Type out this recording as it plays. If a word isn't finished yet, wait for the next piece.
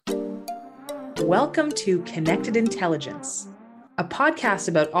Welcome to Connected Intelligence, a podcast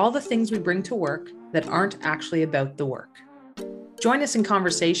about all the things we bring to work that aren't actually about the work. Join us in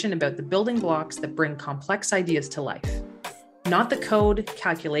conversation about the building blocks that bring complex ideas to life. Not the code,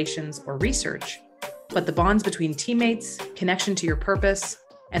 calculations, or research, but the bonds between teammates, connection to your purpose,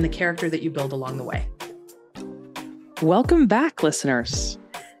 and the character that you build along the way. Welcome back, listeners.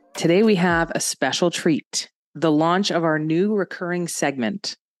 Today we have a special treat, the launch of our new recurring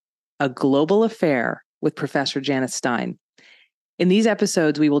segment, A Global Affair with Professor Janice Stein. In these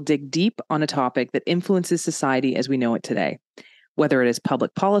episodes, we will dig deep on a topic that influences society as we know it today, whether it is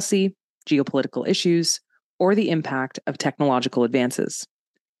public policy, geopolitical issues, or the impact of technological advances.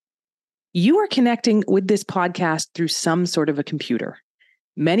 You are connecting with this podcast through some sort of a computer.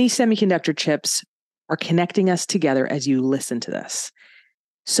 Many semiconductor chips are connecting us together as you listen to this.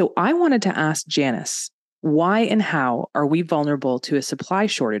 So I wanted to ask Janice, why and how are we vulnerable to a supply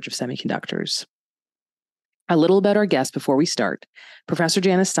shortage of semiconductors? A little about our guest before we start. Professor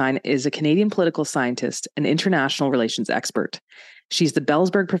Janice Stein is a Canadian political scientist and international relations expert. She's the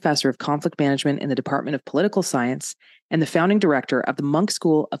Belzberg Professor of Conflict Management in the Department of Political Science and the founding director of the Munk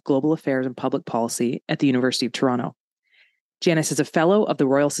School of Global Affairs and Public Policy at the University of Toronto. Janice is a Fellow of the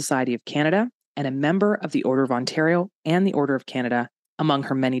Royal Society of Canada and a member of the Order of Ontario and the Order of Canada, among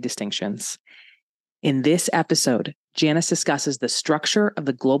her many distinctions. In this episode, Janice discusses the structure of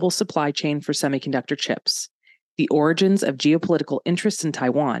the global supply chain for semiconductor chips, the origins of geopolitical interests in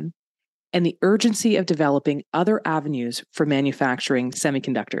Taiwan, and the urgency of developing other avenues for manufacturing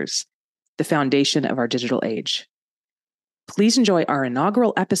semiconductors, the foundation of our digital age. Please enjoy our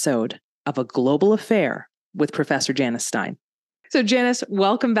inaugural episode of A Global Affair with Professor Janice Stein. So Janice,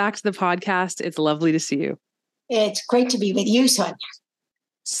 welcome back to the podcast. It's lovely to see you. It's great to be with you, Sonia.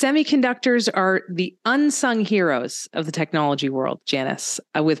 Semiconductors are the unsung heroes of the technology world, Janice.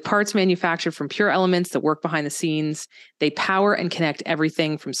 With parts manufactured from pure elements that work behind the scenes, they power and connect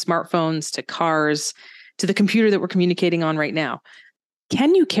everything from smartphones to cars to the computer that we're communicating on right now.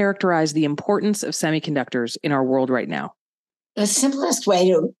 Can you characterize the importance of semiconductors in our world right now? The simplest way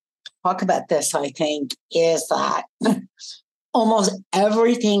to talk about this, I think, is that almost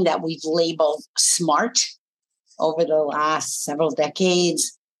everything that we've labeled smart over the last several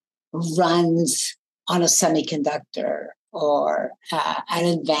decades runs on a semiconductor or an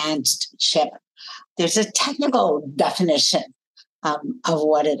advanced chip. There's a technical definition of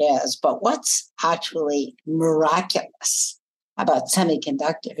what it is, but what's actually miraculous about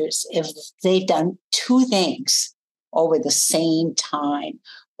semiconductors is they've done two things over the same time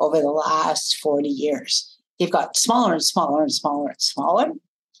over the last 40 years. They've got smaller and smaller and smaller and smaller,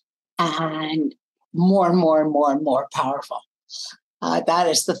 and more and more and more and more powerful. That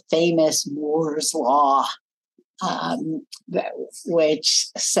is the famous Moore's Law, which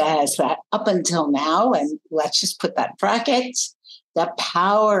says that up until now, and let's just put that in brackets, the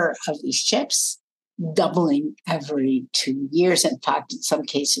power of these chips doubling every 2 years. In fact, in some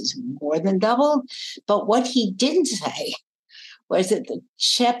cases, more than doubled. But what he didn't say was that the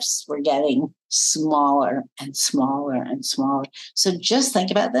chips were getting smaller and smaller and smaller. So just think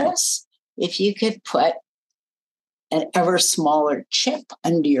about this. If you could put an ever smaller chip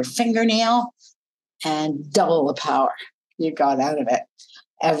under your fingernail and double the power you got out of it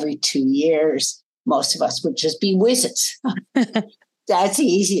every 2 years, most of us would just be whizzes. That's the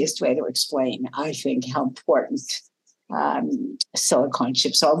easiest way to explain, I think, how important silicon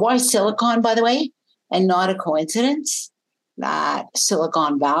chips are. Why silicon, by the way? And not a coincidence that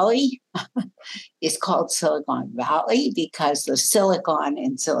Silicon Valley is called Silicon Valley because the silicon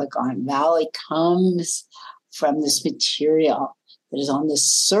in Silicon Valley comes from this material that is on the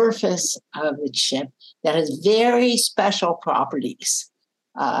surface of the chip that has very special properties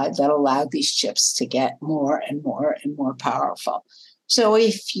that allow these chips to get more and more and more powerful. So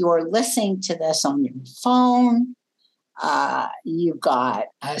if you're listening to this on your phone, you've got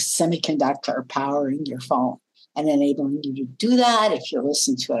a semiconductor powering your phone and enabling you to do that. If you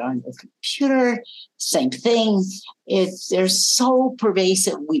listen to it on your computer, same thing. They're so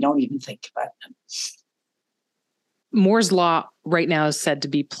pervasive, we don't even think about them. Moore's Law right now is said to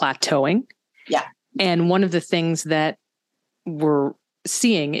be plateauing. Yeah. And one of the things that we're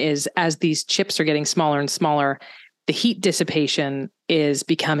seeing is as these chips are getting smaller and smaller, the heat dissipation is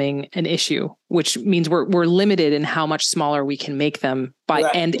becoming an issue, which means we're limited in how much smaller we can make them by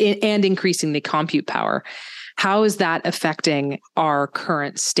right. and increasing the compute power. How is that affecting our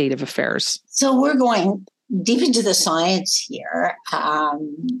current state of affairs? So we're going deep into the science here,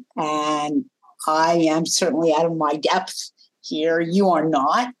 and I am certainly out of my depth here. You are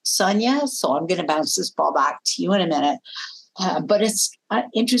not, Sonia, so I'm going to bounce this ball back to you in a minute. But it's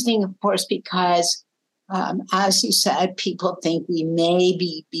interesting, of course, because as you said, people think we may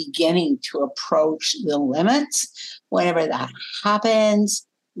be beginning to approach the limits. Whenever that happens,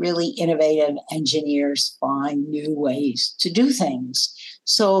 really innovative engineers find new ways to do things.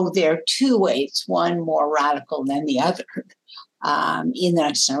 So there are two ways, one more radical than the other in the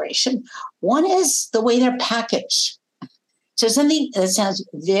next generation. One is the way they're packaged. So something that sounds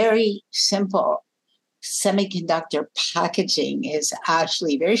very simple, semiconductor packaging, is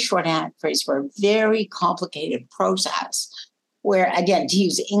actually a very shorthand phrase for a very complicated process where, again, to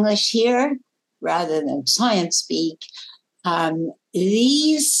use English here rather than science speak,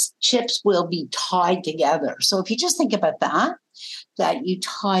 these chips will be tied together. So if you just think about that you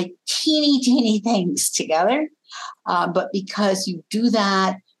tie teeny things together, but because you do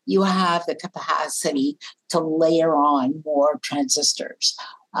that, you have the capacity to layer on more transistors.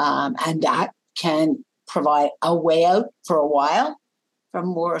 And that can provide a way out for a while from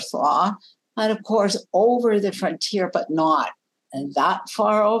Moore's law. And of course, over the frontier, but not that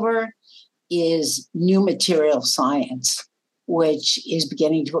far over, is new material science, which is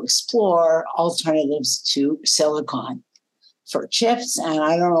beginning to explore alternatives to silicon for chips. And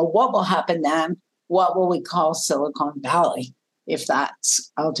I don't know what will happen then. What will we call Silicon Valley, if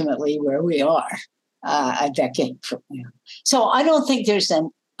that's ultimately where we are a decade from now? So I don't think there's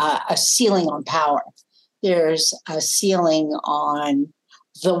a ceiling on power. There's a ceiling on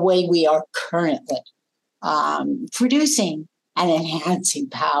the way we are currently producing and enhancing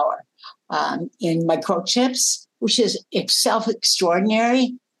power in microchips, which is itself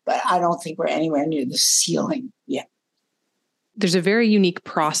extraordinary, but I don't think we're anywhere near the ceiling yet. There's a very unique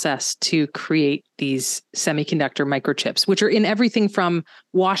process to create these semiconductor microchips, which are in everything from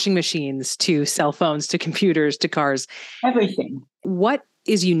washing machines to cell phones to computers to cars. Everything. What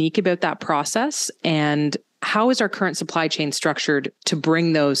is unique about that process, and how is our current supply chain structured to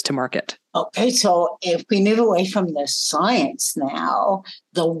bring those to market? Okay, so if we move away from the science now,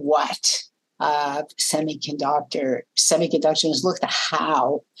 the what of semiconductors, look at the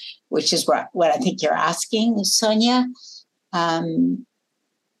how, which is what I think you're asking, Sonia.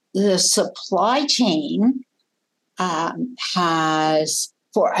 The supply chain has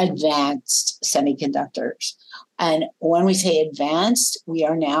for advanced semiconductors. And when we say advanced, we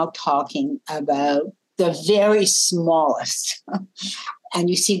are now talking about the very smallest. And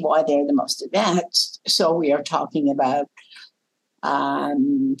you see why they're the most advanced. So we are talking about 3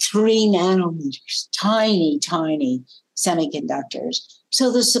 nanometers, tiny semiconductors.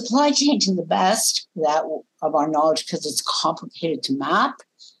 So the supply chain, to the best that of our knowledge, because it's complicated to map,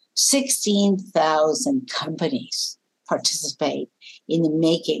 16,000 companies participate in the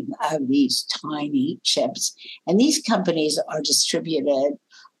making of these tiny chips. And these companies are distributed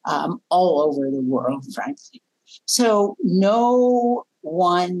all over the world, frankly. So no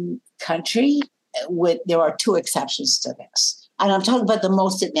one country, there are 2 exceptions to this. And I'm talking about the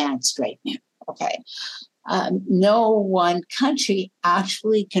most advanced right now, okay? No one country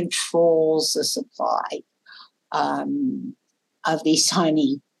actually controls the supply of these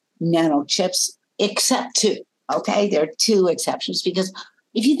tiny nano chips, except 2. Okay, there are 2 exceptions, because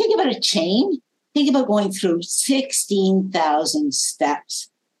if you think about a chain, think about going through 16,000 steps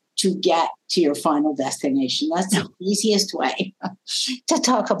to get to your final destination. That's the easiest way to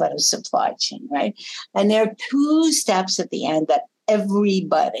talk about a supply chain, right? And there are 2 steps at the end that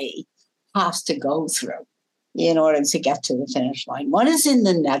everybody has to go through in order to get to the finish line. One is in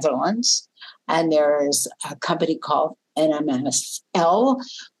the Netherlands, and there is a company called NMSL,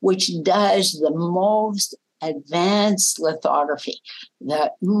 which does the most advanced lithography,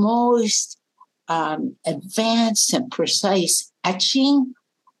 the most advanced and precise etching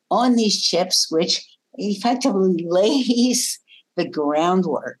on these chips, which effectively lays the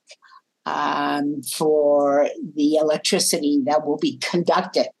groundwork for the electricity that will be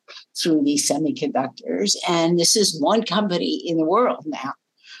conducted through these semiconductors. And this is one company in the world now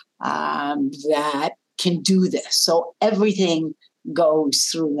that can do this. So everything goes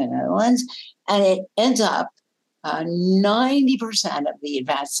through the Netherlands, and it ends up 90% of the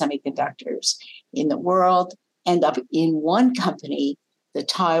advanced semiconductors in the world end up in one company, the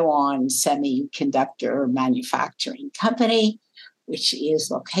Taiwan Semiconductor Manufacturing Company, which is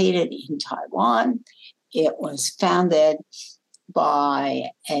located in Taiwan. It was founded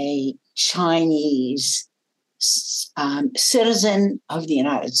by a Chinese citizen of the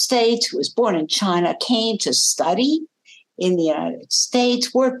United States who was born in China, came to study in the United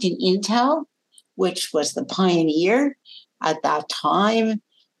States, worked in Intel, which was the pioneer at that time,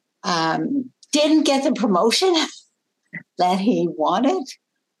 didn't get the promotion that he wanted,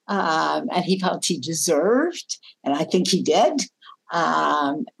 and he felt he deserved, and I think he did.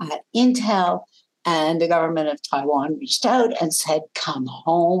 at Intel, and the government of Taiwan reached out and said, come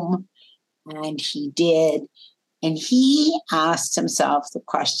home. And he did. And he asked himself the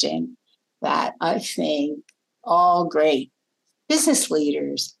question that I think all great business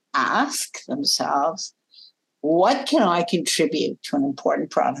leaders ask themselves: what can I contribute to an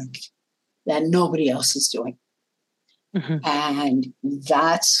important product that nobody else is doing? Mm-hmm. And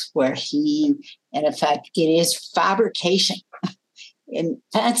that's where he, in effect, it is fabrication. In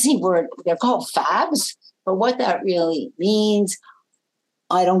fancy word, they're called fabs, but what that really means,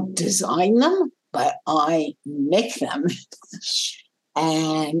 I don't design them, but I make them.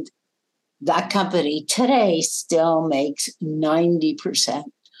 And that company today still makes 90%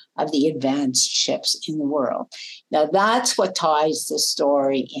 of the advanced chips in the world. Now, that's what ties the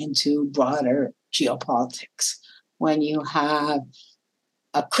story into broader geopolitics. When you have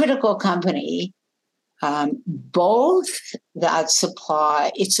a critical company, both that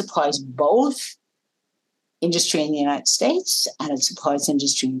supplies both industry in the United States and it supplies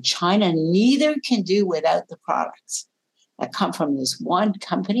industry in China. Neither can do without the products that come from this one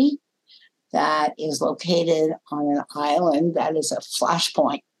company that is located on an island that is a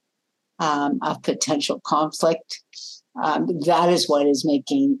flashpoint of potential conflict. That is what is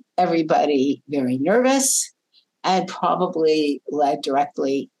making everybody very nervous and probably led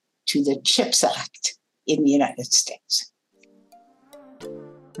directly to the CHIPS Act in the United States.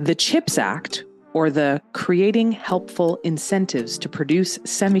 The CHIPS Act, or the Creating Helpful Incentives to Produce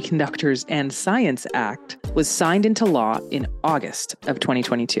Semiconductors and Science Act, was signed into law in August of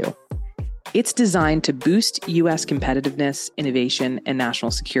 2022. It's designed to boost U.S. competitiveness, innovation, and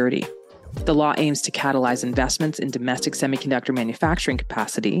national security. The law aims to catalyze investments in domestic semiconductor manufacturing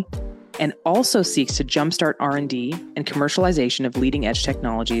capacity and also seeks to jumpstart R&D and commercialization of leading-edge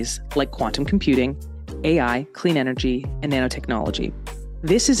technologies like quantum computing, AI, clean energy, and nanotechnology.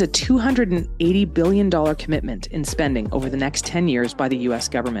 This is a $280 billion commitment in spending over the next 10 years by the U.S.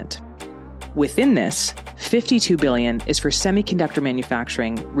 government. Within this, $52 billion is for semiconductor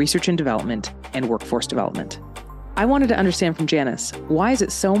manufacturing, research and development, and workforce development. I wanted to understand from Janice, why is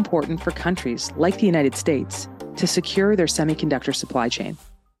it so important for countries like the United States to secure their semiconductor supply chain?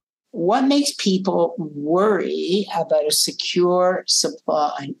 What makes people worry about a secure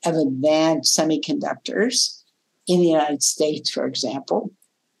supply of advanced semiconductors in the United States, for example,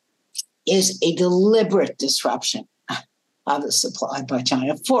 is a deliberate disruption of the supply by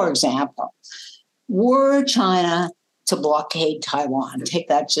China. For example, were China to blockade Taiwan, take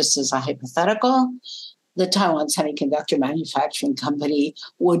that just as a hypothetical, the Taiwan Semiconductor Manufacturing Company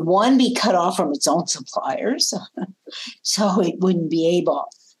would, one, be cut off from its own suppliers, so it wouldn't be able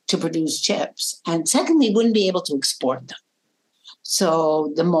to produce chips, and secondly, wouldn't be able to export them.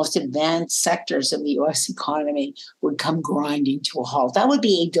 So the most advanced sectors of the U.S. economy would come grinding to a halt. That would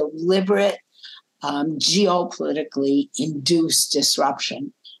be a deliberate, geopolitically induced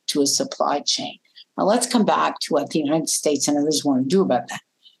disruption to a supply chain. Now let's come back to what the United States and others want to do about that.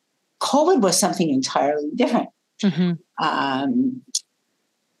 COVID was something entirely different. Mm-hmm.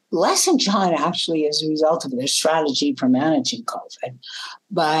 Less in China, actually, as a result of their strategy for managing COVID.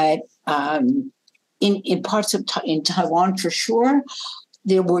 But in parts of in Taiwan, for sure,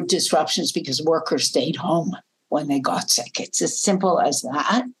 there were disruptions because workers stayed home when they got sick. It's as simple as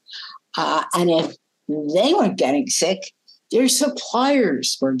that. And if they weren't getting sick, their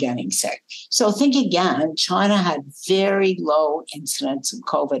suppliers were getting sick. So think again, China had very low incidence of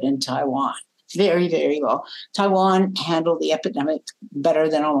COVID in Taiwan. Very, very low. Taiwan handled the epidemic better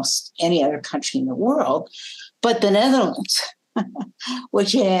than almost any other country in the world. But the Netherlands,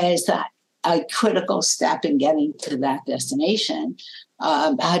 which is a critical step in getting to that destination,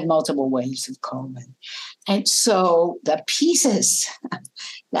 had multiple waves of COVID. And so the pieces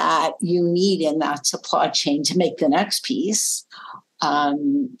that you need in that supply chain to make the next piece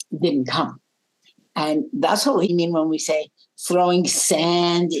didn't come. And that's what we mean when we say throwing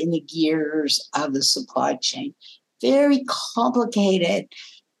sand in the gears of the supply chain. Very complicated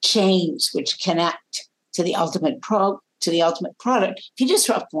chains which connect to the ultimate product. If you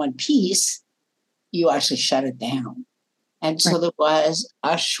disrupt one piece, you actually shut it down. And so there was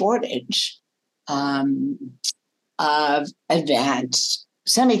a shortage of advanced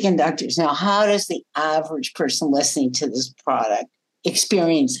semiconductors. Now, how does the average person listening to this product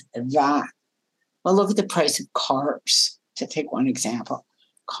experience that? Well, look at the price of cars, to take one example.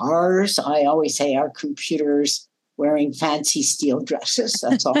 Cars, I always say, are computers wearing fancy steel dresses.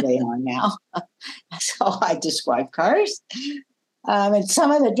 That's all they are now. That's how I describe cars. And some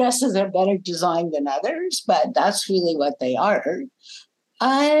of the dresses are better designed than others, but that's really what they are.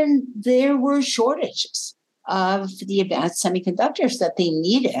 And there were shortages. of the advanced semiconductors that they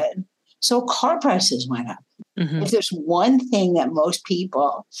needed. So car prices went up. Mm-hmm. If there's one thing that most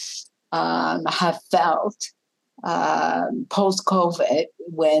people have felt post-COVID,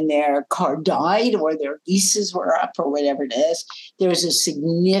 when their car died or their leases were up or whatever it is, there's a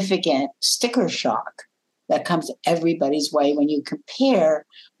significant sticker shock that comes everybody's way when you compare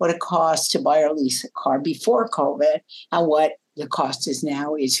what it costs to buy or lease a car before COVID and what the cost is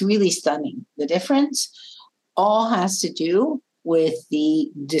now. It's really stunning. The difference all has to do with the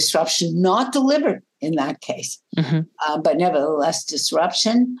disruption, not delivered in that case, but nevertheless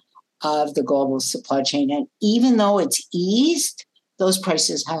disruption of the global supply chain. And even though it's eased, those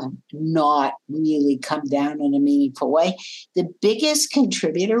prices have not really come down in a meaningful way. The biggest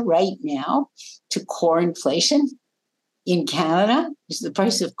contributor right now to core inflation in Canada is the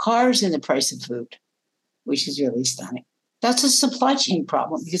price of cars and the price of food, which is really stunning. That's a supply chain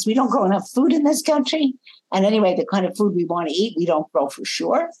problem because we don't grow enough food in this country. And anyway, the kind of food we want to eat, we don't grow for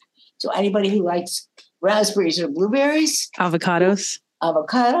sure. So anybody who likes raspberries or blueberries, avocados,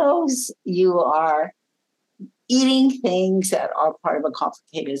 you are eating things that are part of a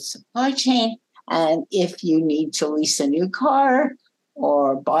complicated supply chain. And if you need to lease a new car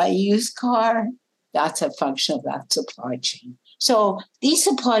or buy a used car, that's a function of that supply chain. So these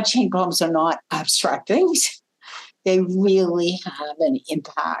supply chain problems are not abstract things. They really have an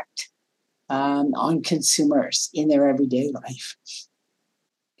impact on consumers in their everyday life.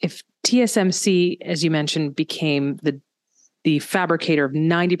 If TSMC, as you mentioned, became the fabricator of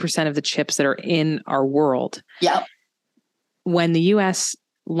 90% of the chips that are in our world. Yeah. When the U.S.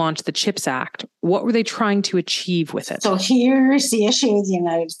 launched the CHIPS Act, what were they trying to achieve with it? So here's the issue with the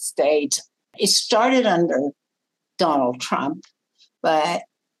United States. It started under Donald Trump, but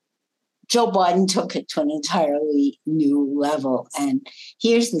Joe Biden took it to an entirely new level. And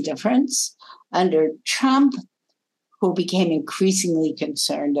here's the difference. Under Trump, who became increasingly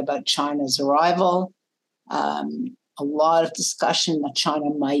concerned about China's arrival, a lot of discussion that China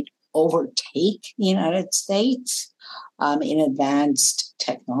might overtake the United States in advanced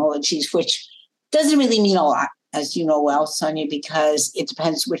technologies, which doesn't really mean a lot, as you know well, Sonia, because it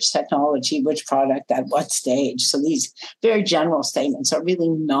depends which technology, which product, at what stage. So these very general statements are really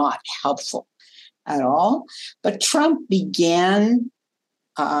not helpful at all. But Trump began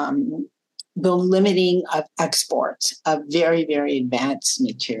the limiting of exports of very, very advanced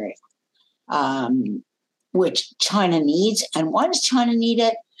material, which China needs. And why does China need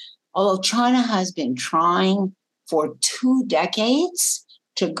it? Although China has been trying for 2 decades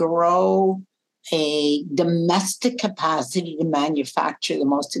to grow a domestic capacity to manufacture the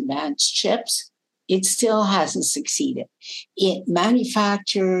most advanced chips, it still hasn't succeeded. It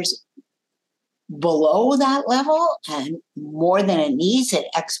manufactures below that level and more than it needs. It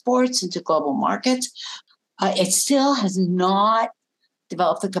exports into global markets. It still has not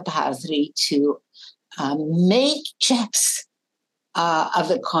developed the capacity to make chips of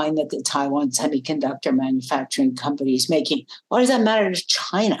the kind that the Taiwan Semiconductor Manufacturing Company is making. Why does that matter to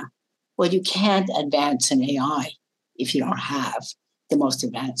China? Well, you can't advance in AI if you don't have the most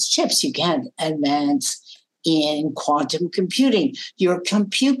advanced chips. You can't advance in quantum computing. Your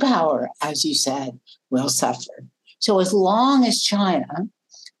compute power, as you said, will suffer. So as long as China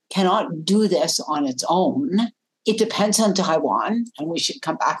cannot do this on its own, it depends on Taiwan, and we should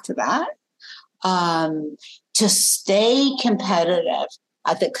come back to that, to stay competitive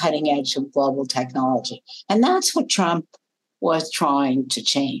at the cutting edge of global technology. And that's what Trump was trying to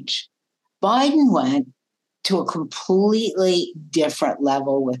change. Biden went to a completely different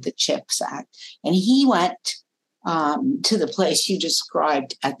level with the CHIPS Act. And he went to the place you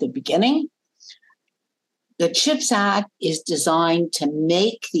described at the beginning. The CHIPS Act is designed to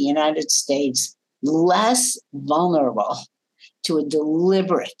make the United States less vulnerable to a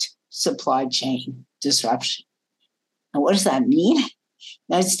deliberate supply chain disruption. And what does that mean? The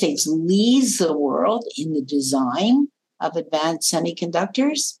United States leads the world in the design of advanced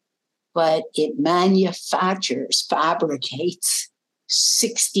semiconductors, but it fabricates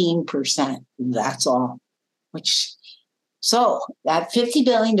 16%. That's all. So that $50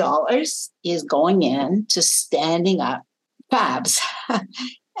 billion is going into standing up fabs,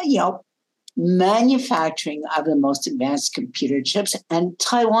 manufacturing of the most advanced computer chips. And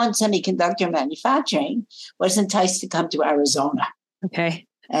Taiwan Semiconductor Manufacturing was enticed to come to Arizona. Okay.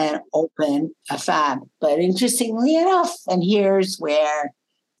 And open a fab. But interestingly enough, and here's where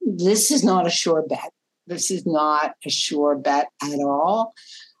this is not a sure bet. This is not a sure bet at all.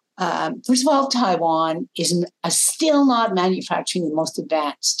 First of all, Taiwan is still not manufacturing the most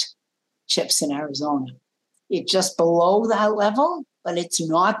advanced chips in Arizona. It's just below that level, but it's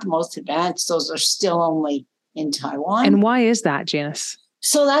not the most advanced. Those are still only in Taiwan. And why is that, Janice?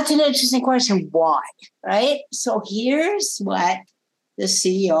 So that's an interesting question. Why? Right? So here's what the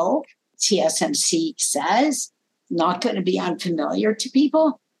CEO, TSMC, says. Not going to be unfamiliar to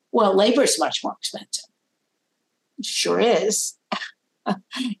people. Well, labor is much more expensive. It sure is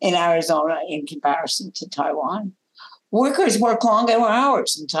in Arizona in comparison to Taiwan. Workers work longer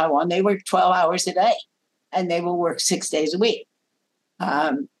hours in Taiwan. They work 12 hours a day, and they will work 6 days a week.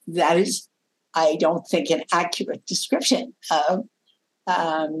 That is, I don't think, an accurate description of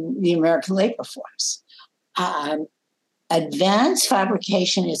the American labor force. Advanced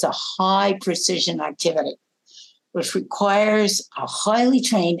fabrication is a high precision activity, which requires a highly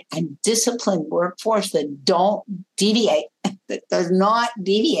trained and disciplined workforce that that does not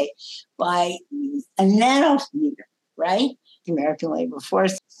deviate by a nanometer, right? The American labor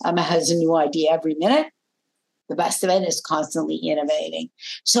force has a new idea every minute. The best of it is constantly innovating.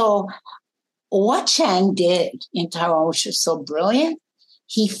 So what Chang did in Taiwan, which was so brilliant,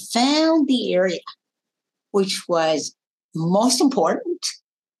 he found the area which was most important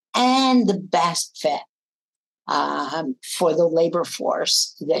and the best fit for the labor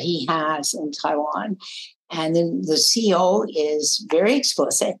force that he has in Taiwan. And then the CEO is very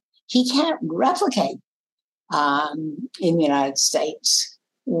explicit. He can't replicate in the United States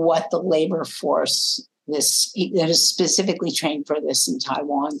what the labor force that is specifically trained for this in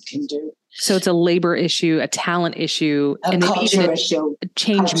Taiwan can do. So it's a labor issue, a talent issue, and maybe even a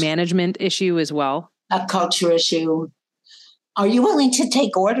change management issue as well. A culture issue. Are you willing to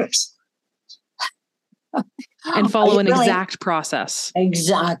take orders? And follow an exact process.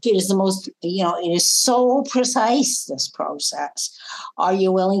 Exactly. It is the most, it is so precise, this process. Are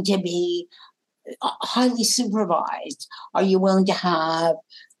you willing to be highly supervised? Are you willing to have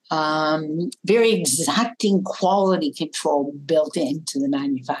very exacting quality control built into the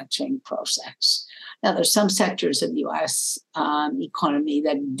manufacturing process? Now, there's some sectors of the U.S. Economy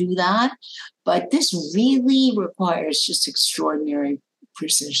that do that, but this really requires just extraordinary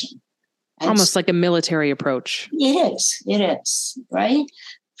precision. And almost like a military approach. It is, right?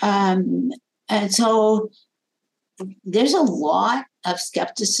 And so there's a lot of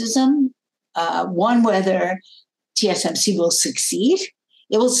skepticism. One, whether TSMC will succeed.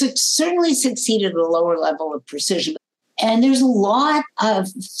 It will certainly succeed at a lower level of precision. And there's a lot of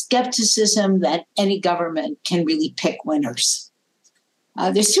skepticism that any government can really pick winners.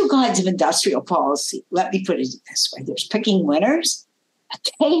 There's two kinds of industrial policy. Let me put it this way. There's picking winners.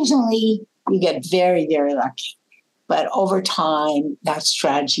 Occasionally, you get very, very lucky. But over time, that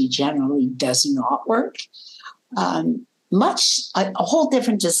strategy generally does not work. A whole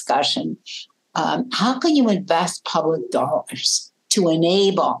different discussion. How can you invest public dollars to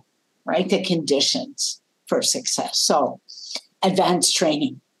enable, right, the conditions for success? So advanced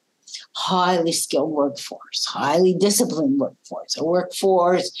training, highly skilled workforce, highly disciplined workforce, a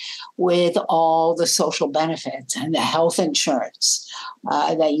workforce with all the social benefits and the health insurance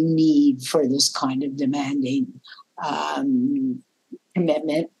that you need for this kind of demanding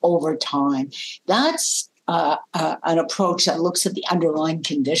commitment over time. That's an approach that looks at the underlying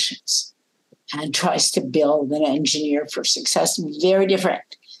conditions and tries to build and engineer for success. Very different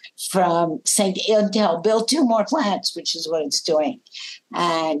from saying to Intel, build 2 more plants, which is what it's doing.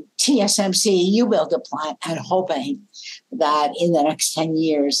 And TSMC, you build a plant and hoping that in the next 10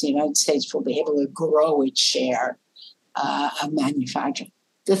 years, the United States will be able to grow its share of manufacturing.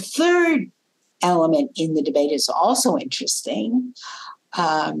 The third element in the debate is also interesting.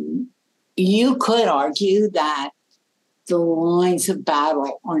 You could argue that the lines of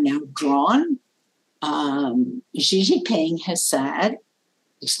battle are now drawn. Xi Jinping has said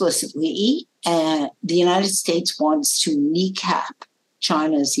explicitly, the United States wants to kneecap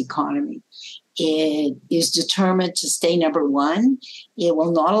China's economy. It is determined to stay number one. It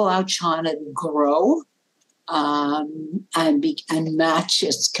will not allow China to grow and match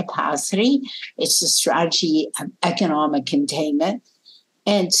its capacity. It's a strategy of economic containment.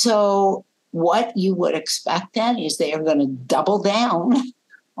 And so what you would expect then is they are going to double down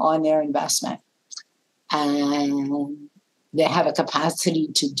on their investment. And they have a capacity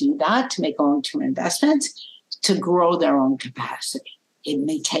to do that, to make long-term investments, to grow their own capacity. It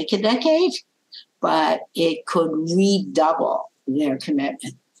may take a decade, but it could redouble their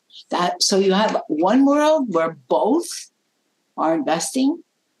commitment. So you have one world where both are investing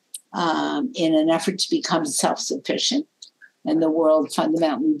in an effort to become self-sufficient, and the world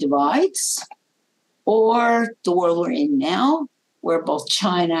fundamentally divides, or the world we're in now, where both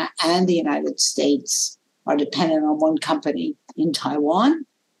China and the United States are dependent on one company in Taiwan,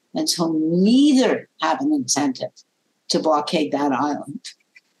 and so neither have an incentive to blockade that island.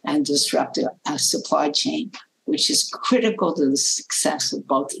 and disrupt a supply chain, which is critical to the success of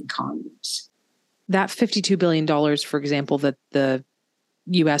both economies. That $52 billion, for example, that the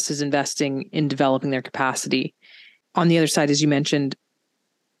U.S. is investing in developing their capacity. On the other side, as you mentioned,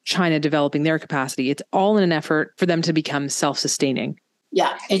 China developing their capacity. It's all in an effort for them to become self-sustaining.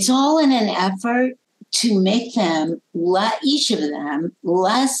 Yeah, it's all in an effort to make them, each of them,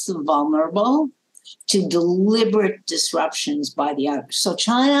 less vulnerable to deliberate disruptions by the other. So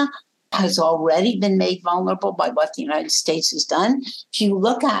China has already been made vulnerable by what the United States has done. If you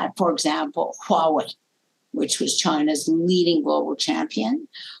look at, for example, Huawei, which was China's leading global champion,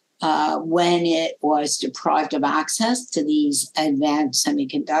 when it was deprived of access to these advanced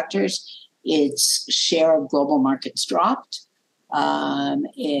semiconductors, its share of global markets dropped.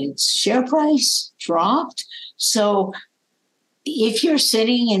 Its share price dropped. So if you're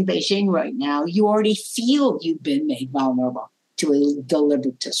sitting in Beijing right now, you already feel you've been made vulnerable to a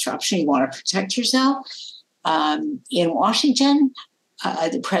deliberate disruption. You want to protect yourself. In Washington,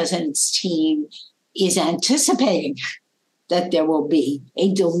 the president's team is anticipating that there will be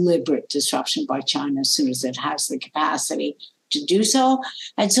a deliberate disruption by China as soon as it has the capacity to do so.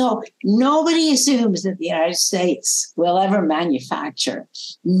 And so nobody assumes that the United States will ever manufacture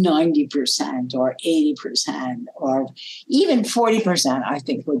 90% or 80% or even 40%, I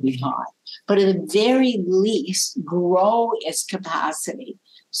think would be high. But at the very least, grow its capacity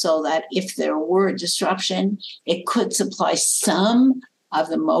so that if there were a disruption, it could supply some of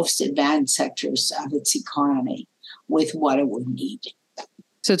the most advanced sectors of its economy with what it would need.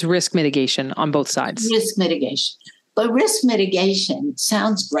 So it's risk mitigation on both sides. Risk mitigation. But risk mitigation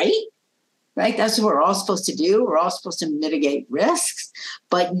sounds great, right? That's what we're all supposed to do. We're all supposed to mitigate risks.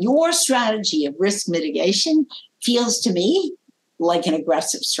 But your strategy of risk mitigation feels to me like an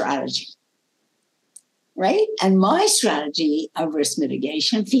aggressive strategy, right? And my strategy of risk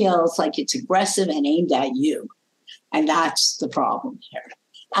mitigation feels like it's aggressive and aimed at you. And that's the problem here.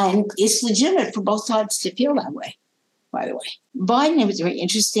 And it's legitimate for both sides to feel that way, by the way. Biden, it was very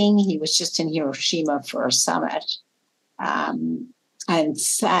interesting. He was just in Hiroshima for a summit. And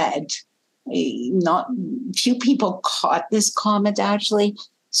said, not few people caught this comment actually,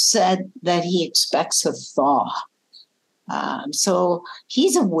 said that he expects a thaw. So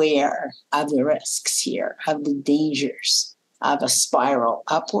he's aware of the risks here, of the dangers of a spiral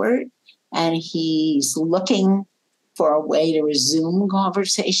upward, and he's looking for a way to resume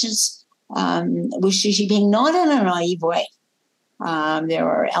conversations with Xi Jinping, not in a naive way. There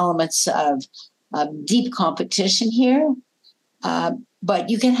are elements of deep competition here. But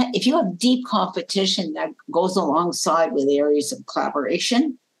you can, if you have deep competition that goes alongside with areas of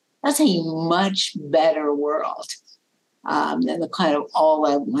collaboration, that's a much better world than the kind of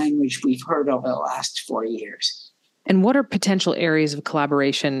all-out language we've heard over the last 4 years. And what are potential areas of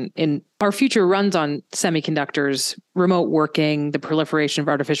collaboration in our future runs on semiconductors, remote working, the proliferation of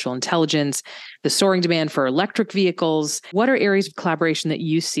artificial intelligence, the soaring demand for electric vehicles? What are areas of collaboration that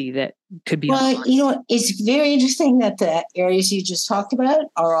you see that could be? Well, it's very interesting that the areas you just talked about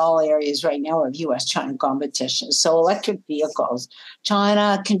are all areas right now of U.S.-China competition. So electric vehicles,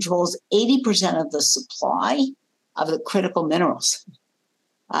 China controls 80% of the supply of the critical minerals.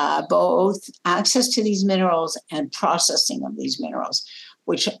 Both access to these minerals and processing of these minerals,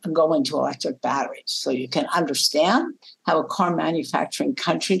 which go into electric batteries. So you can understand how a car manufacturing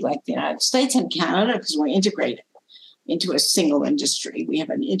country like the United States and Canada, because we're integrated into a single industry, we have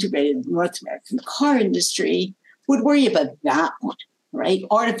an integrated North American car industry, would worry about that one, right?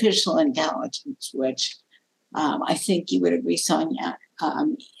 Artificial intelligence, which I think you would agree, Sonia,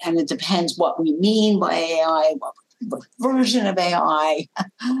 and it depends what we mean by AI, what version of AI.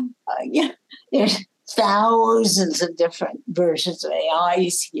 There's thousands of different versions of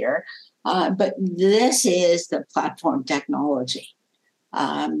AIs here, but this is the platform technology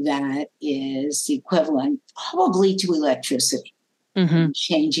that is equivalent probably to electricity,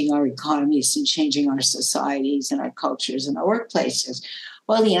 changing our economies and changing our societies and our cultures and our workplaces.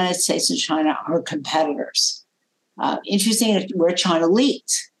 Well, the United States and China are competitors. Interesting where China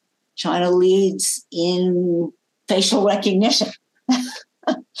leads. China leads in facial recognition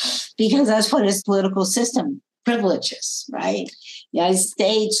because that's what its political system privileges, right? The United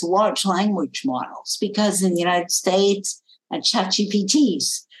States, large language models, because in the United States,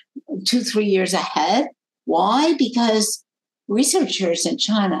 ChatGPTs 2-3 years ahead. Why? Because researchers in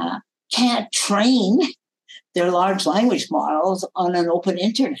China can't train their large language models on an open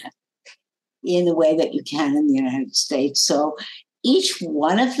internet in the way that you can in the United States. So each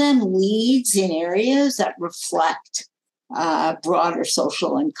one of them leads in areas that reflect broader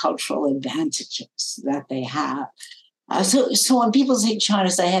social and cultural advantages that they have. So when people say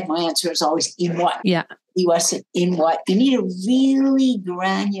China's ahead, my answer is always in what? Yeah. The U.S. in what? You need a really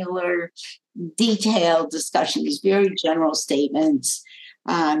granular, detailed discussion. These very general statements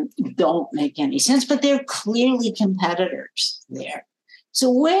don't make any sense, but they're clearly competitors there. So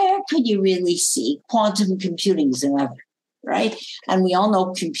where could you really see quantum computing is another, right? And we all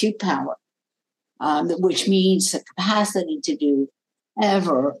know compute power, which means the capacity to do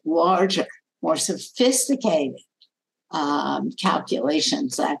ever larger, more sophisticated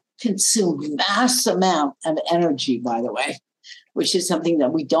calculations that consume vast amount of energy, by the way, which is something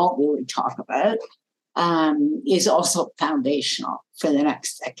that we don't really talk about, is also foundational for the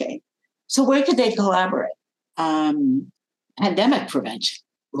next decade. So where could they collaborate? Pandemic prevention,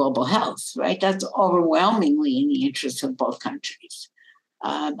 global health, right? That's overwhelmingly in the interest of both countries.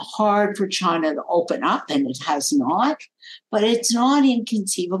 Hard for China to open up, and it has not, but it's not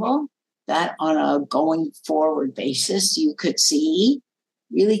inconceivable that on a going forward basis, you could see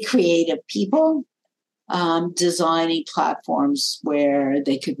really creative people designing platforms where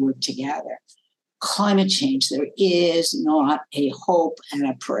they could work together. Climate change, there is not a hope and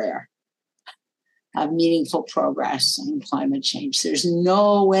a prayer of meaningful progress in climate change. There's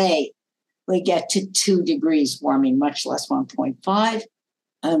no way we get to 2 degrees warming, much less 1.5,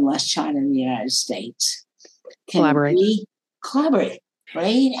 unless China and the United States can collaborate,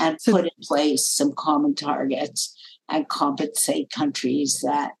 right? And put in place some common targets and compensate countries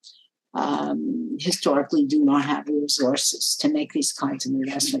that historically do not have the resources to make these kinds of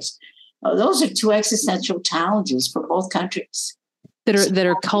investments. Those are 2 existential challenges for both countries. That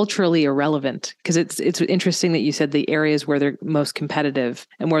are culturally irrelevant, because it's interesting that you said the areas where they're most competitive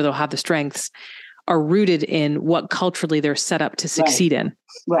and where they'll have the strengths are rooted in what culturally they're set up to succeed in.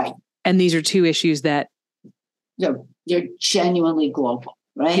 Right. And these are 2 issues that they're genuinely global,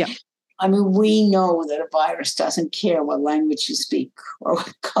 right? Yeah. I mean, we know that a virus doesn't care what language you speak or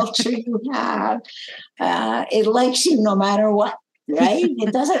what culture you have. It likes you no matter what, right?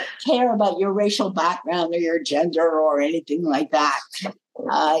 It doesn't care about your racial background or your gender or anything like that.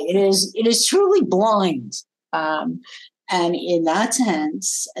 It is truly blind. And in that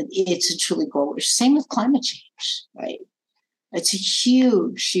sense, it's a truly global issue. Same with climate change, right? It's a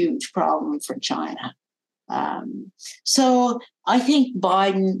huge, huge problem for China. So I think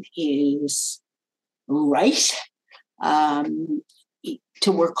Biden is right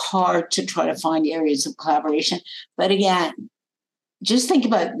to work hard to try to find areas of collaboration. But again, just think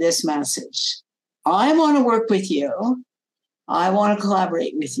about this message. I want to work with you. I want to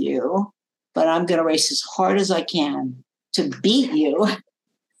collaborate with you, but I'm going to race as hard as I can to beat you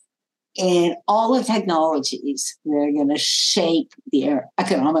in all the technologies that are going to shape their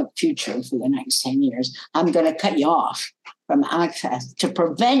economic future for the next 10 years. I'm going to cut you off from access to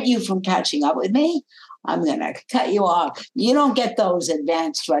prevent you from catching up with me. I'm going to cut you off. You don't get those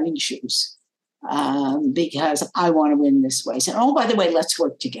advanced running shoes because I want to win this way. So, oh, by the way, let's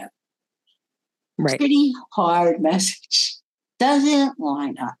work together. Right. Pretty hard message. Doesn't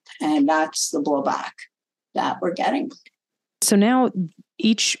line up. And that's the blowback that we're getting. So now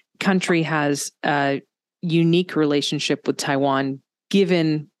each country has a unique relationship with Taiwan,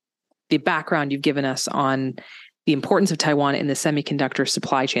 given the background you've given us on the importance of Taiwan in the semiconductor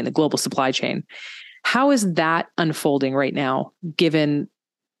supply chain, the global supply chain. How is that unfolding right now, given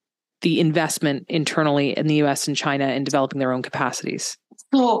the investment internally in the US and China in developing their own capacities?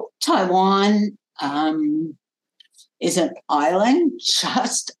 So Taiwan is an island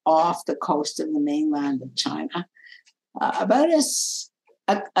just off the coast of the mainland of China, about as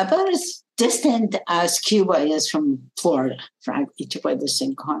distant as Cuba is from Florida, frankly, to put this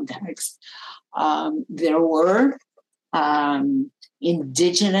in context. There were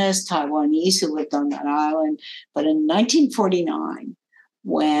indigenous Taiwanese who lived on that island, but in 1949,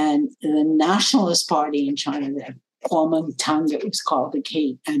 when the Nationalist Party in China, the Kuomintang, it was called the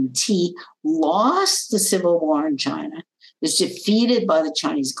KMT, lost the civil war in China, was defeated by the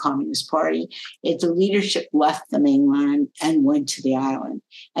Chinese Communist Party. The leadership left the mainland and went to the island.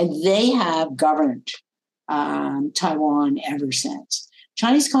 And they have governed Taiwan ever since.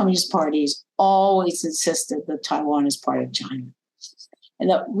 Chinese Communist parties always insisted that Taiwan is part of China. And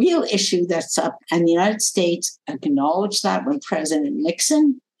the real issue that's up, and the United States acknowledged that when President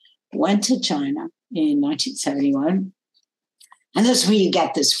Nixon went to China in 1971. And this is where you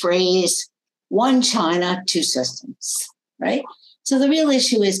get this phrase, one China, two systems, right? So the real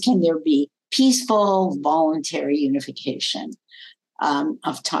issue is, can there be peaceful, voluntary unification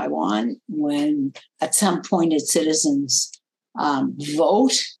of Taiwan when at some point its citizens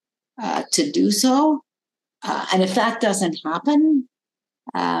vote to do so? And if that doesn't happen,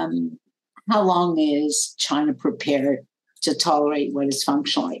 how long is China prepared to tolerate what is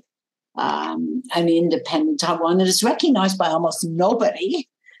functionally an independent Taiwan that is recognized by almost nobody,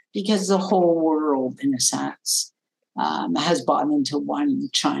 because the whole world, in a sense, has bought into one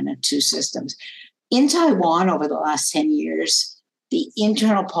China, two systems. In Taiwan, over the last 10 years, the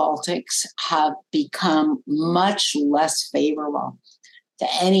internal politics have become much less favorable to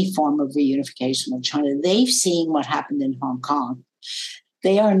any form of reunification with China. They've seen what happened in Hong Kong.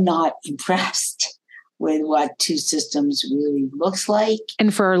 They are not impressed with what two systems really looks like.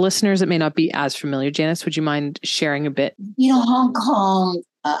 And for our listeners that may not be as familiar, Janice, would you mind sharing a bit? Hong Kong,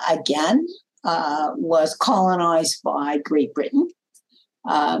 again, was colonized by Great Britain.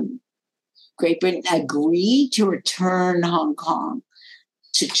 Great Britain agreed to return Hong Kong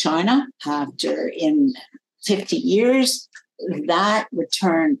to China after, in 50 years, that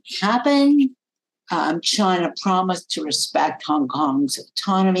return happened. China promised to respect Hong Kong's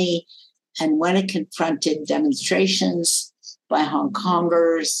autonomy. And when it confronted demonstrations by Hong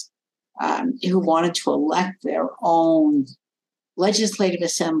Kongers who wanted to elect their own legislative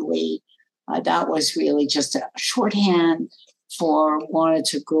assembly, that was really just a shorthand for wanted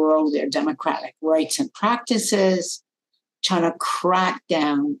to grow their democratic rights and practices. China cracked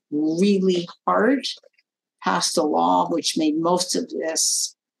down really hard, passed a law which made most of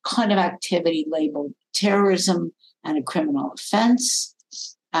this kind of activity labeled terrorism and a criminal offense,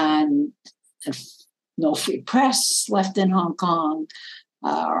 and no free press left in Hong Kong,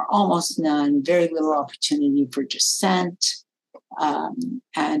 or almost none, very little opportunity for dissent.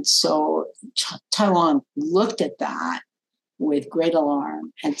 And so Taiwan looked at that with great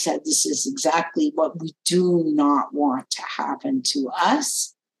alarm and said, this is exactly what we do not want to happen to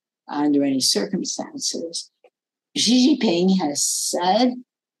us under any circumstances. Xi Jinping has said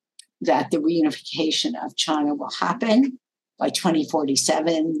that the reunification of China will happen by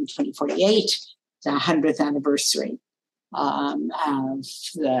 2047, 2048, the 100th anniversary of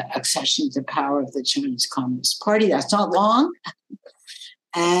the accession to power of the Chinese Communist Party. That's not long.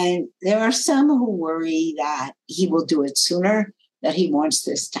 And there are some who worry that he will do it sooner, that he wants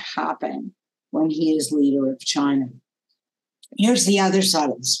this to happen when he is leader of China. Here's the other side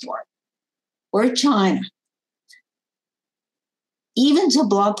of the story. Were China even to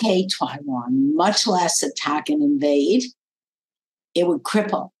blockade Taiwan, much less attack and invade, it would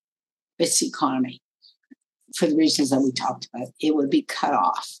cripple its economy for the reasons that we talked about. It would be cut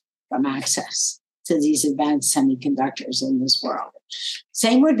off from access to these advanced semiconductors in this world.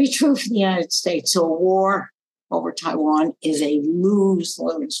 Same would be true for the United States. So a war over Taiwan is a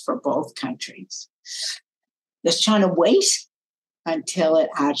lose-lose for both countries. Does China wait until it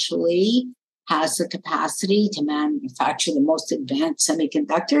actually has the capacity to manufacture the most advanced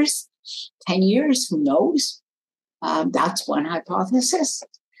semiconductors? 10 years, who knows? That's one hypothesis.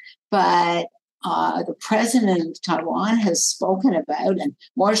 But the president of Taiwan has spoken about, and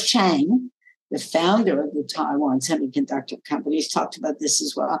Morris Chang, the founder of the Taiwan Semiconductor Company, has talked about this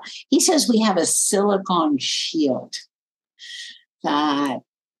as well. He says we have a silicon shield, that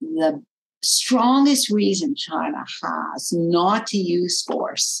the strongest reason China has not to use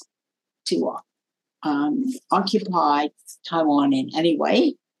force to occupy Taiwan in any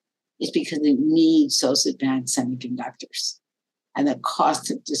way is because it needs those advanced semiconductors. And the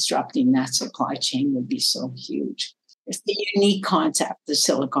cost of disrupting that supply chain would be so huge. It's the unique concept, the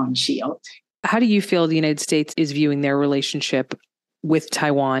silicon shield. How do you feel the United States is viewing their relationship with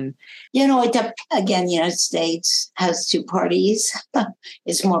Taiwan? Again, the United States has two parties.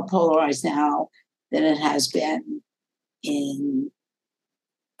 It's more polarized now than it has been in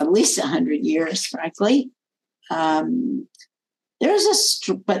at least 100 years, frankly. But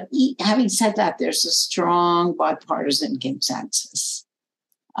having said that, there's a strong bipartisan consensus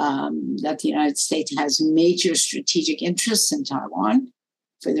that the United States has major strategic interests in Taiwan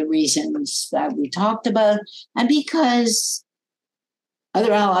for the reasons that we talked about, and because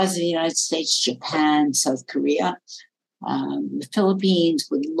other allies of the United States, Japan, South Korea, the Philippines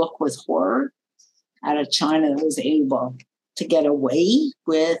would look with horror at a China that was able to get away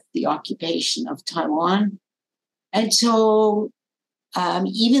with the occupation of Taiwan. And so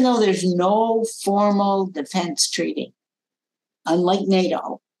even though there's no formal defense treaty, unlike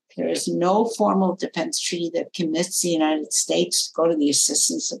NATO, there is no formal defense treaty that commits the United States to go to the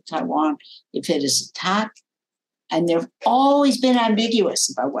assistance of Taiwan if it is attacked. And they've always been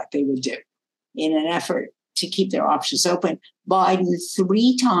ambiguous about what they would do in an effort to keep their options open. Biden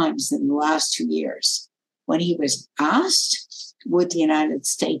 3 times in the last 2 years, when he was asked, would the United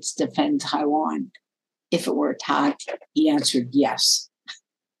States defend Taiwan if it were attacked, he answered yes.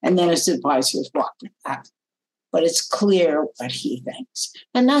 And then his advisors walked with that. but it's clear what he thinks.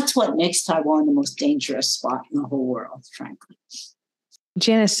 And that's what makes Taiwan the most dangerous spot in the whole world, frankly.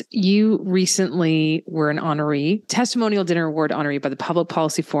 Janice, you recently were an honoree, Testimonial Dinner Award honoree by the Public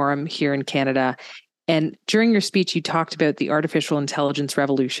Policy Forum here in Canada. And during your speech, you talked about the artificial intelligence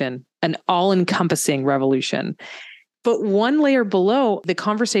revolution, an all-encompassing revolution. But one layer below, the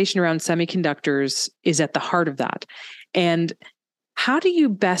conversation around semiconductors is at the heart of that. And how do you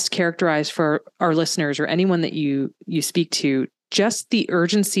best characterize for our listeners or anyone that you speak to just the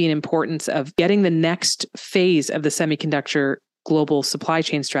urgency and importance of getting the next phase of the semiconductor global supply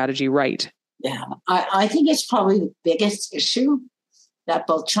chain strategy right? Yeah, I think it's probably the biggest issue that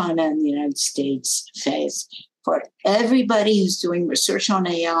both China and the United States face. For everybody who's doing research on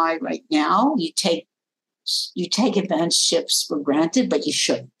AI right now, you take advanced chips for granted, but you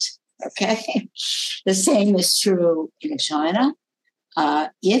shouldn't. Okay, the same is true in China.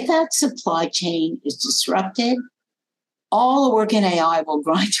 If that supply chain is disrupted, all the work in AI will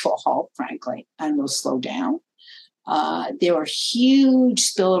grind to a halt, frankly, and will slow down. There are huge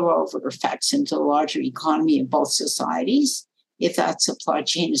spillover effects into the larger economy of both societies if that supply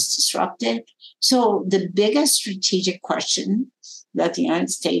chain is disrupted. So the biggest strategic question that the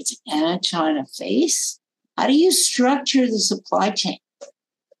United States and China face, how do you structure the supply chain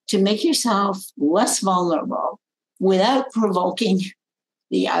to make yourself less vulnerable without provoking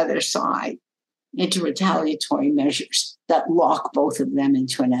the other side into retaliatory measures that lock both of them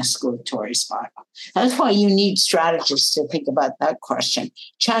into an escalatory spiral? That's why you need strategists to think about that question.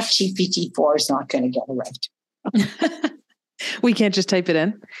 ChatGPT-4 is not going to get it right. We can't just type it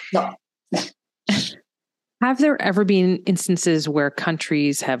in? No. Have there ever been instances where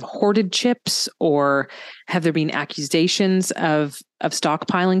countries have hoarded chips, or have there been accusations of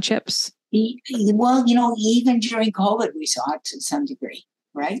stockpiling chips? Well, even during COVID, we saw it to some degree,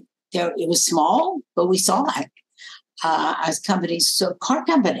 right? It was small, but we saw it as car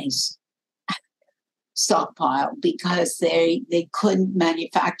companies stockpile because they couldn't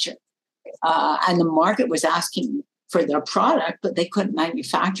manufacture. And the market was asking for their product, but they couldn't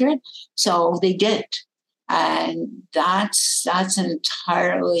manufacture it. So they did. And that's an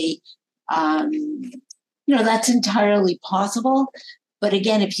entirely, that's entirely possible. But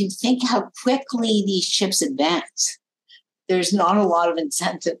again, if you think how quickly these chips advance, there's not a lot of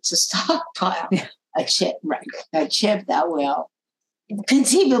incentive to stockpile a chip that will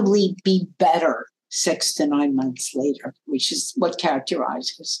conceivably be better 6 to 9 months later, which is what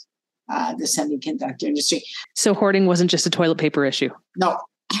characterizes the semiconductor industry. So hoarding wasn't just a toilet paper issue? No.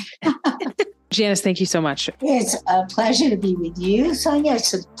 Janice, thank you so much. It's a pleasure to be with you, Sonia.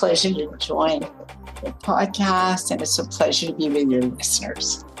 It's a pleasure to join the podcast, and it's a pleasure to be with your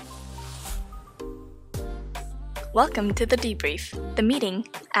listeners. Welcome to The Debrief, the meeting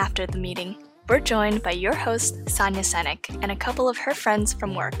after the meeting. We're joined by your host, Sonia Senek, and a couple of her friends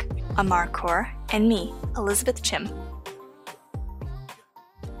from work, Amar Kaur and me, Elizabeth Chim.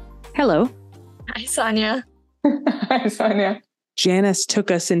 Hello. Hi, Sonia. Hi, Sonia. Janice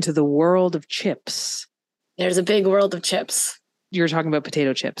took us into the world of chips. There's a big world of chips. You're talking about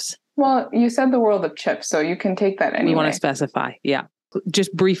potato chips. Well, you said the world of chips, so you can take that anyway. We want to specify. Yeah.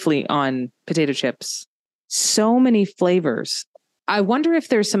 Just briefly on potato chips. So many flavors. I wonder if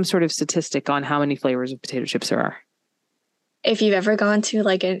there's some sort of statistic on how many flavors of potato chips there are. If you've ever gone to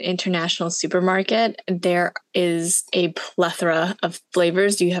like an international supermarket, there is a plethora of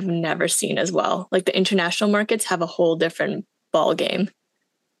flavors you have never seen as well. Like the international markets have a whole different ball game.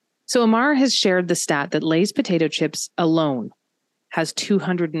 So Amar has shared the stat that Lay's potato chips alone has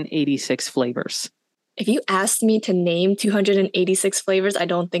 286 flavors. If you asked me to name 286 flavors, I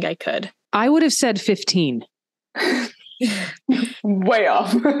don't think I could. I would have said 15. Way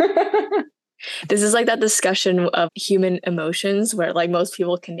off. This is like that discussion of human emotions where like most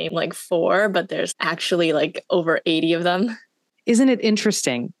people can name like 4, but there's actually like over 80 of them. Isn't it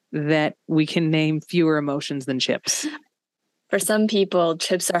interesting that we can name fewer emotions than chips? For some people,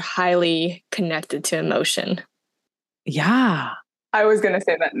 chips are highly connected to emotion. Yeah. I was going to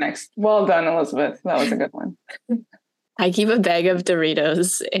say that next. Well done, Elizabeth. That was a good one. I keep a bag of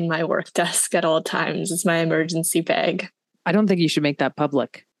Doritos in my work desk at all times. It's my emergency bag. I don't think you should make that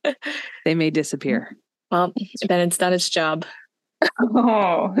public. They may disappear. Well, then it's done its job.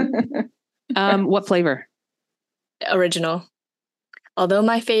 Oh. What flavor? Original. Although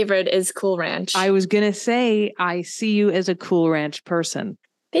my favorite is Cool Ranch. I was going to say, I see you as a Cool Ranch person.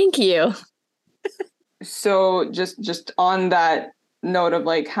 Thank you. So just on that note of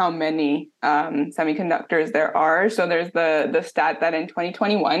like how many semiconductors there are. So there's the stat that in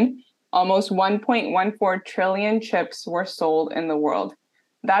 2021, almost 1.14 trillion chips were sold in the world.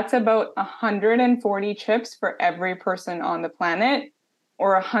 That's about 140 chips for every person on the planet,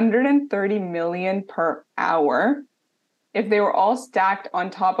 or 130 million per hour. If they were all stacked on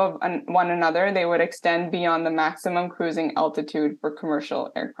top of one another, they would extend beyond the maximum cruising altitude for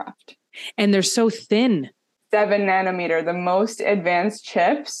commercial aircraft. And they're so thin. 7 nanometer. The most advanced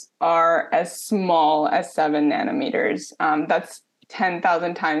chips are as small as 7 nanometers. That's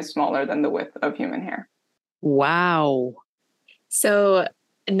 10,000 times smaller than the width of human hair. Wow. So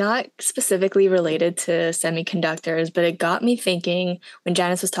not specifically related to semiconductors, but it got me thinking when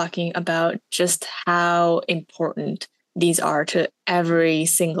Janice was talking about just how important these are to every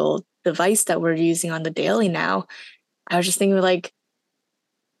single device that we're using on the daily now. I was just thinking like,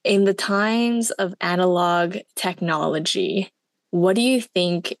 in the times of analog technology, what do you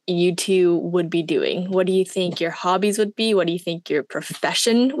think you two would be doing? What do you think your hobbies would be? What do you think your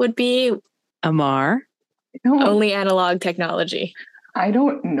profession would be? Amar? Only analog technology. I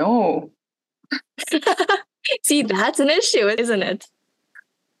don't know. See, that's an issue, isn't it?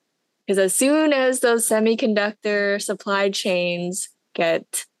 Because as soon as those semiconductor supply chains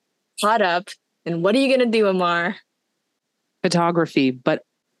get caught up, then what are you going to do, Amar? Photography, but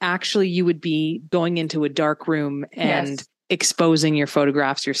actually you would be going into a dark room and exposing your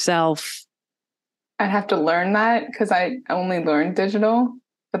photographs yourself. I'd have to learn that because I only learned digital,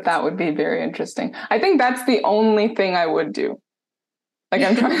 but that would be very interesting. I think that's the only thing I would do. Like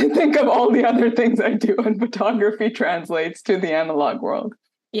I'm trying to think of all the other things I do, and photography translates to the analog world.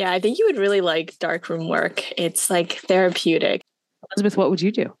 Yeah, I think you would really like darkroom work. It's like therapeutic. Elizabeth, what would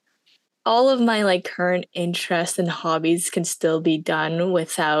you do? All of my like current interests and hobbies can still be done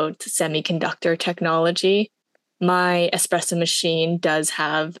without semiconductor technology. My espresso machine does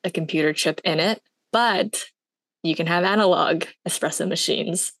have a computer chip in it, but you can have analog espresso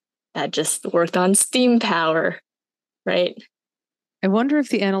machines that just work on steam power, right? I wonder if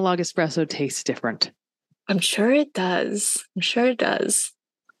the analog espresso tastes different. I'm sure it does. I'm sure it does.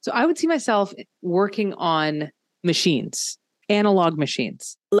 So I would see myself working on machines, analog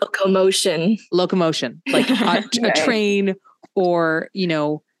machines. Locomotion, like a train or,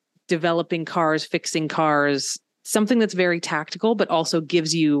 developing cars, fixing cars, something that's very tactical, but also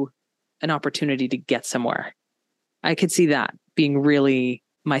gives you an opportunity to get somewhere. I could see that being really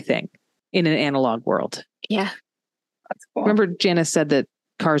my thing in an analog world. Yeah. That's cool. Remember Janice said that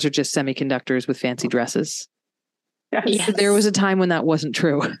cars are just semiconductors with fancy dresses. Yes. There was a time when that wasn't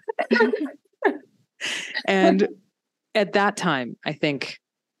true. And at that time, I think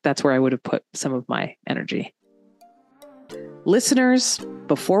that's where I would have put some of my energy. Listeners,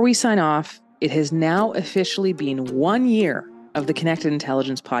 before we sign off, it has now officially been 1 year of the Connected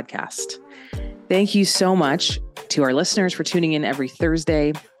Intelligence podcast. Thank you so much to our listeners for tuning in every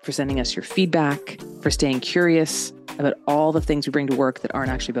Thursday, for sending us your feedback, for staying curious about all the things we bring to work that aren't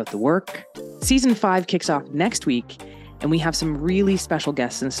actually about the work. Season 5 kicks off next week, and we have some really special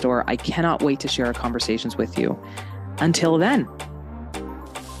guests in store. I cannot wait to share our conversations with you. Until then,